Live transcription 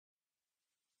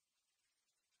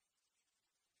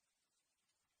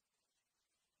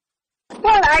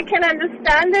Well, I can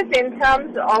understand it in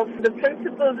terms of the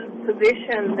principled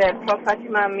position that Prof.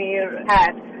 Fatima Meer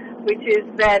had, which is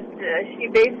that she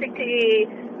basically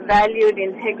valued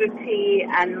integrity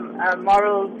and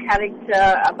moral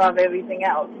character above everything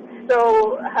else.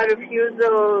 So her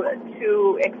refusal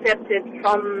to accept it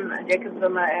from Jacob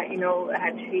Zuma,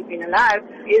 had she been alive,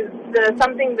 is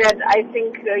something that I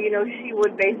think, she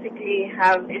would basically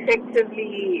have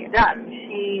effectively done.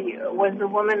 She was a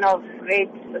woman of great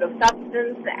sort of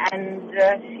substance, and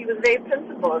she was very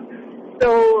principled.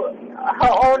 So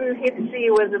her own history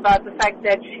was about the fact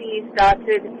that she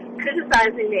started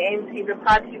criticizing the ANC, the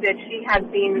party that she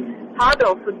had been part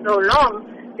of for so long,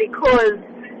 because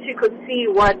she could see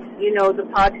what, the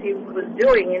party was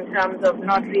doing in terms of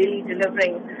not really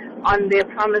delivering on their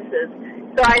promises.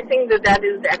 So I think that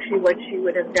is actually what she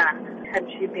would have done had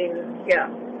she been here.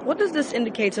 What does this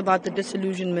indicate about the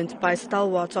disillusionment by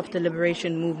stalwarts of the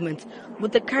liberation movement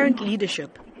with the current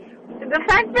leadership? The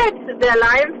fact that the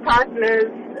alliance partners,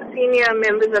 senior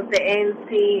members of the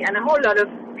ANC, and a whole lot of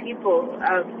people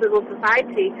of civil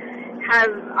society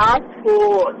have asked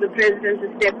for the president to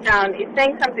step down is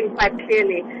saying something quite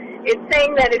clearly. It's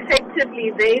saying that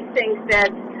effectively they think that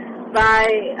by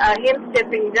him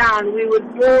stepping down, we would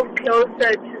move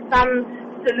closer to some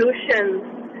solutions,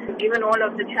 given all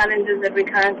of the challenges that we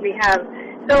currently have.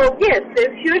 So yes,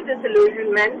 there's huge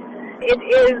disillusionment. It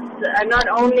is not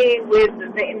only with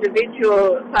the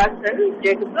individual person,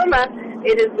 Jacob Zuma,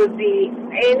 it is with the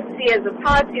ANC as a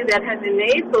party that has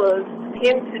enabled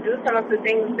him to do some of the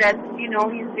things that,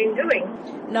 he's been doing.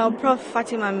 Now, Prof.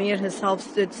 Fatima Meer herself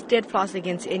stood steadfast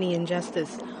against any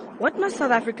injustice. What must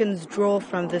South Africans draw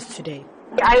from this today?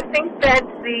 I think that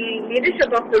the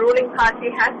leadership of the ruling party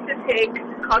has to take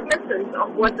cognizance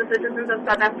of what the citizens of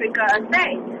South Africa are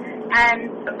saying. And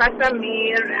Fatima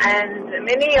Meer and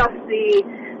many of the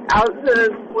elders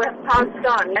who have passed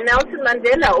on. And Nelson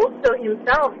Mandela also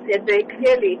himself said very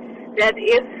clearly that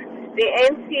if the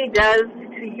ANC does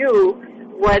to you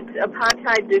what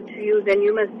apartheid did to you, then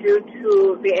you must do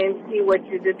to the ANC what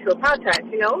you did to apartheid,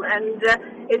 and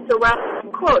it's a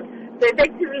well-known quote. So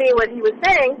effectively what he was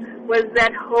saying was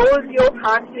that hold your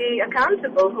party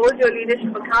accountable, hold your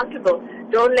leadership accountable.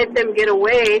 Don't let them get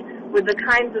away with the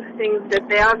kinds of things that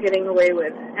they are getting away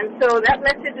with. And so that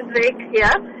message is very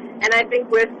clear, and I think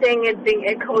we're seeing it being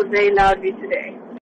echoed very loudly today.